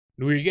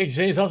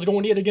NYYNEWS, how's it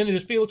going yet again? It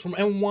is Felix from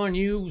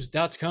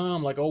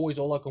NYYNEWS.com. Like always,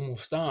 hola, como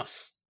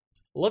estás?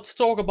 Let's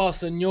talk about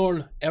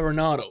Senor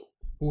Arenado,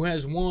 who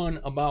has won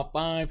about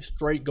 5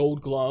 straight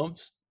gold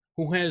gloves,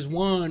 who has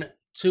won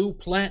 2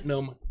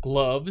 platinum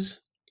gloves,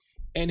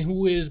 and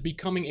who is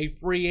becoming a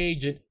free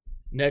agent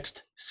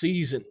next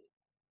season.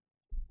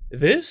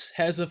 This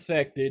has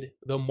affected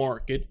the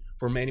market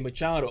for Manny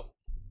Machado.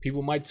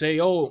 People might say,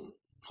 oh,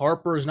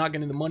 Harper is not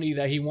getting the money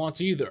that he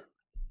wants either.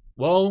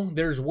 Well,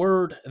 there's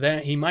word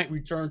that he might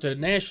return to the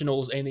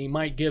Nationals and they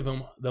might give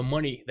him the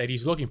money that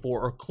he's looking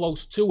for or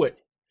close to it.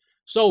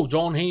 So,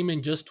 Jon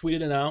Heyman just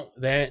tweeted it out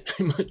that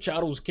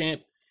Machado's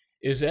camp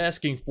is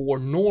asking for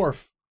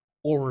north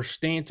over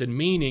Stanton,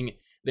 meaning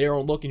they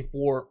are looking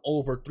for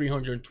over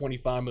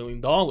 $325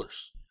 million.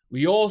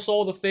 We all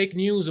saw the fake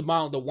news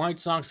about the White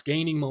Sox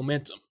gaining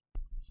momentum.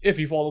 If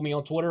you follow me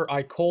on Twitter,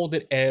 I called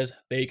it as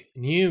fake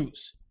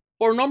news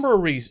for a number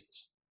of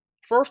reasons.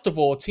 First of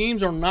all,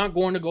 teams are not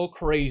going to go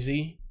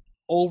crazy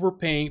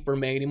overpaying for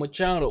Manny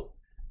Machado.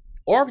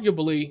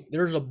 Arguably,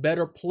 there's a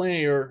better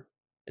player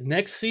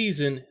next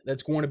season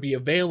that's going to be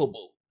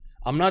available.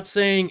 I'm not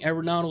saying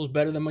Arenado is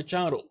better than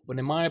Machado, but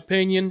in my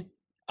opinion,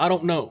 I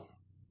don't know.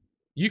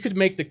 You could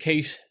make the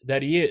case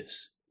that he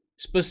is.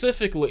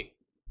 Specifically,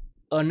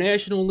 a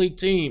National League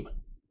team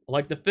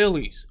like the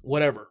Phillies,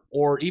 whatever,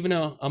 or even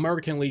an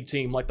American League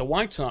team like the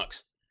White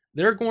Sox,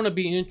 they're going to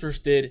be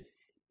interested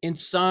in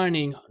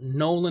signing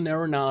Nolan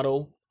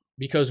Arenado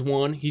because,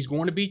 one, he's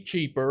going to be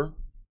cheaper,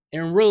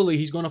 and really,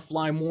 he's going to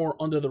fly more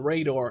under the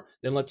radar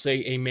than, let's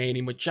say, a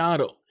Manny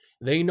Machado.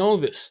 They know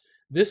this.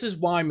 This is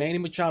why Manny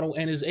Machado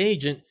and his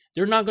agent,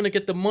 they're not going to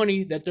get the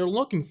money that they're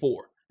looking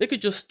for. They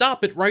could just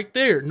stop it right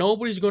there.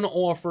 Nobody's going to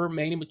offer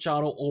Manny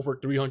Machado over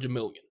 $300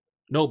 million.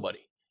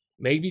 Nobody.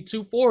 Maybe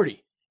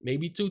 240,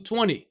 maybe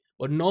 220,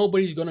 but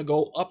nobody's going to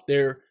go up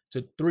there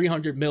to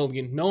 $300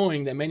 million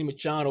knowing that Manny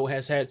Machado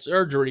has had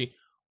surgery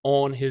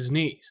on his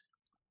knees.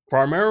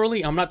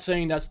 Primarily, I'm not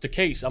saying that's the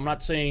case. I'm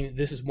not saying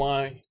this is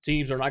why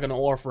teams are not going to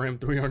offer him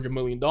 $300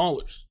 million.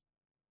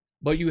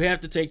 But you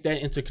have to take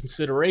that into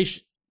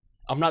consideration.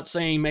 I'm not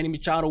saying Manny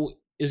Machado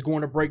is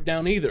going to break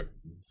down either.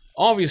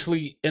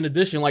 Obviously, in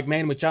addition, like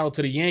Manny Machado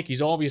to the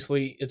Yankees,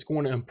 obviously it's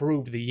going to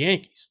improve the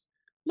Yankees.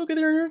 Look at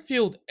their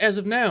infield as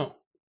of now.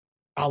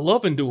 I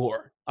love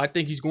Andujar. I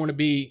think he's going to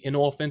be an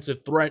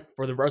offensive threat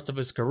for the rest of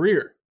his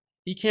career.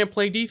 He can't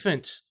play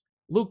defense.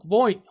 Luke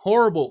Voit,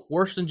 horrible,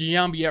 worse than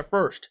Giambi at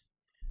first.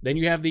 Then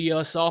you have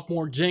the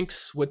sophomore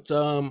jinx with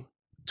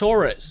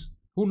Torres.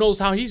 Who knows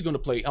how he's going to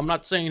play? I'm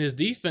not saying his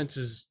defense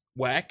is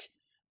whack,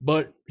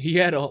 but he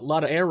had a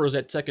lot of errors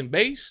at second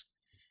base.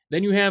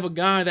 Then you have a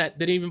guy that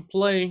didn't even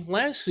play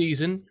last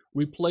season,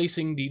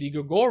 replacing Didi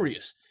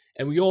Gregorius.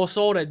 And we all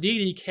saw that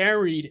Didi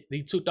carried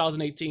the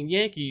 2018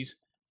 Yankees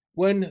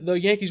when the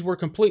Yankees were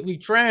completely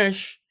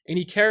trash, and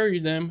he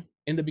carried them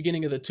in the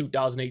beginning of the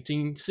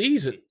 2018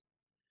 season.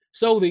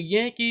 So the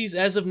Yankees,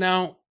 as of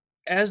now,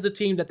 as the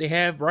team that they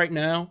have right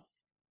now,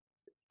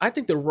 I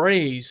think the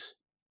Rays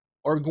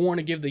are going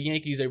to give the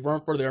Yankees a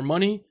run for their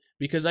money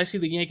because I see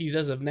the Yankees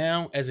as of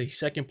now as a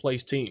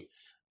second-place team.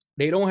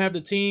 They don't have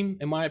the team,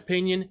 in my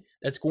opinion,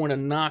 that's going to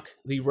knock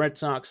the Red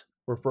Sox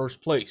for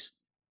first place.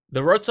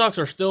 The Red Sox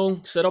are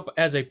still set up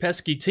as a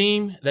pesky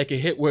team that can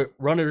hit with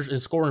runners in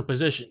scoring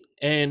position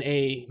and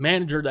a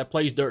manager that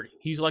plays dirty.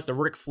 He's like the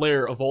Ric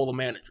Flair of all the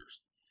managers.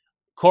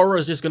 Cora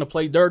is just going to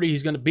play dirty.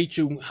 He's going to beat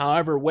you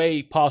however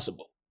way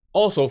possible.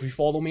 Also, if you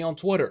follow me on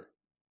Twitter,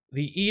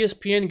 the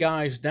ESPN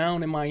guys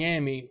down in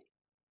Miami,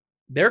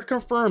 they're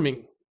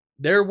confirming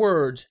their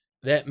words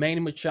that Manny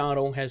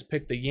Machado has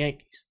picked the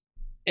Yankees.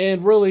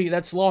 And really,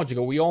 that's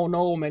logical. We all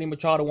know Manny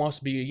Machado wants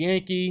to be a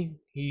Yankee.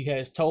 He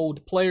has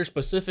told players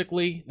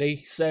specifically,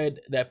 they said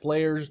that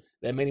players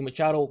that Manny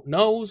Machado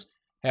knows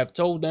have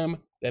told them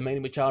that Manny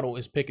Machado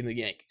is picking the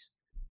Yankees.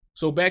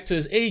 So back to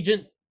his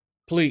agent,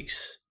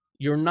 please.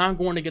 You're not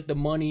going to get the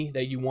money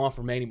that you want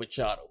from Manny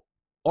Machado.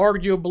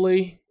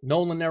 Arguably,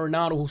 Nolan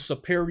Arenado, who's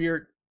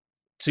superior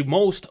to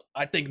most,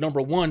 I think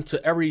number one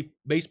to every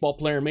baseball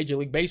player in Major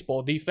League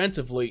Baseball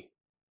defensively,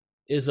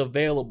 is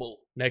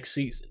available next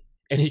season.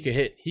 And he could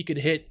hit. He could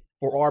hit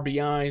for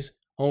RBIs,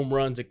 home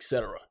runs,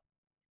 etc.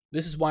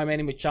 This is why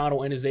Manny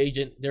Machado and his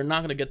agent, they're not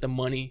going to get the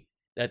money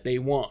that they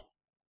want.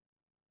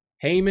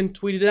 Heyman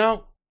tweeted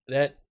out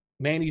that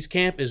Manny's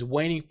camp is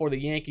waiting for the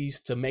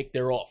Yankees to make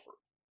their offer.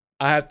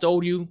 I have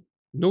told you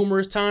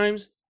numerous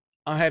times,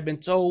 I have been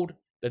told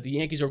that the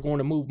Yankees are going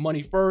to move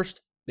money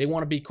first. They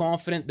want to be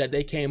confident that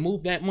they can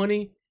move that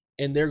money,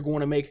 and they're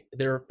going to make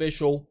their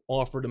official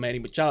offer to Manny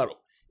Machado.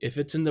 If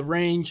it's in the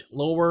range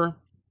lower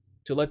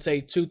to, let's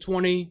say,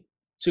 220,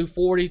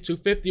 240,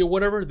 250, or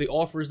whatever, the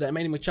offers that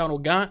Manny Machado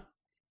got,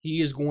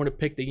 he is going to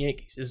pick the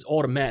Yankees. It's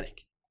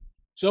automatic.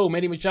 So,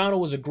 Manny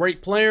Machado is a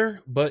great player,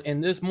 but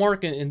in this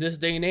market, in this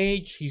day and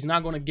age, he's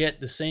not going to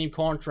get the same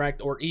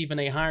contract or even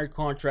a higher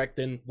contract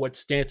than what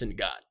Stanton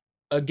got.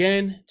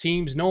 Again,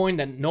 teams knowing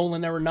that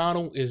Nolan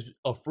Arenado is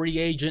a free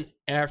agent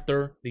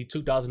after the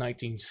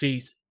 2019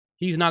 season.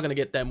 He's not going to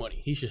get that money.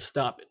 He should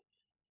stop it.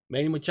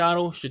 Manny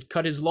Machado should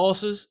cut his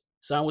losses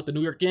sign with the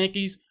New York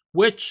Yankees,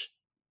 which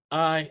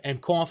I am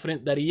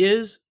confident that he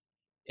is.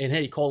 And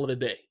hey, call it a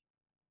day.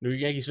 New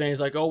York Yankees fans,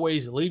 like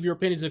always, leave your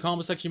opinions in the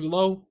comment section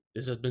below.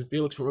 This has been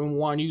Felix from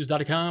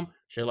NYYNEWS.com.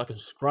 Share, like, and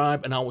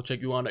subscribe, and I will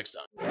check you out next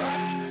time.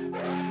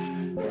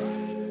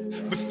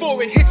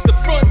 Before it hits the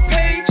front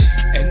page,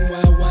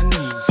 NYY.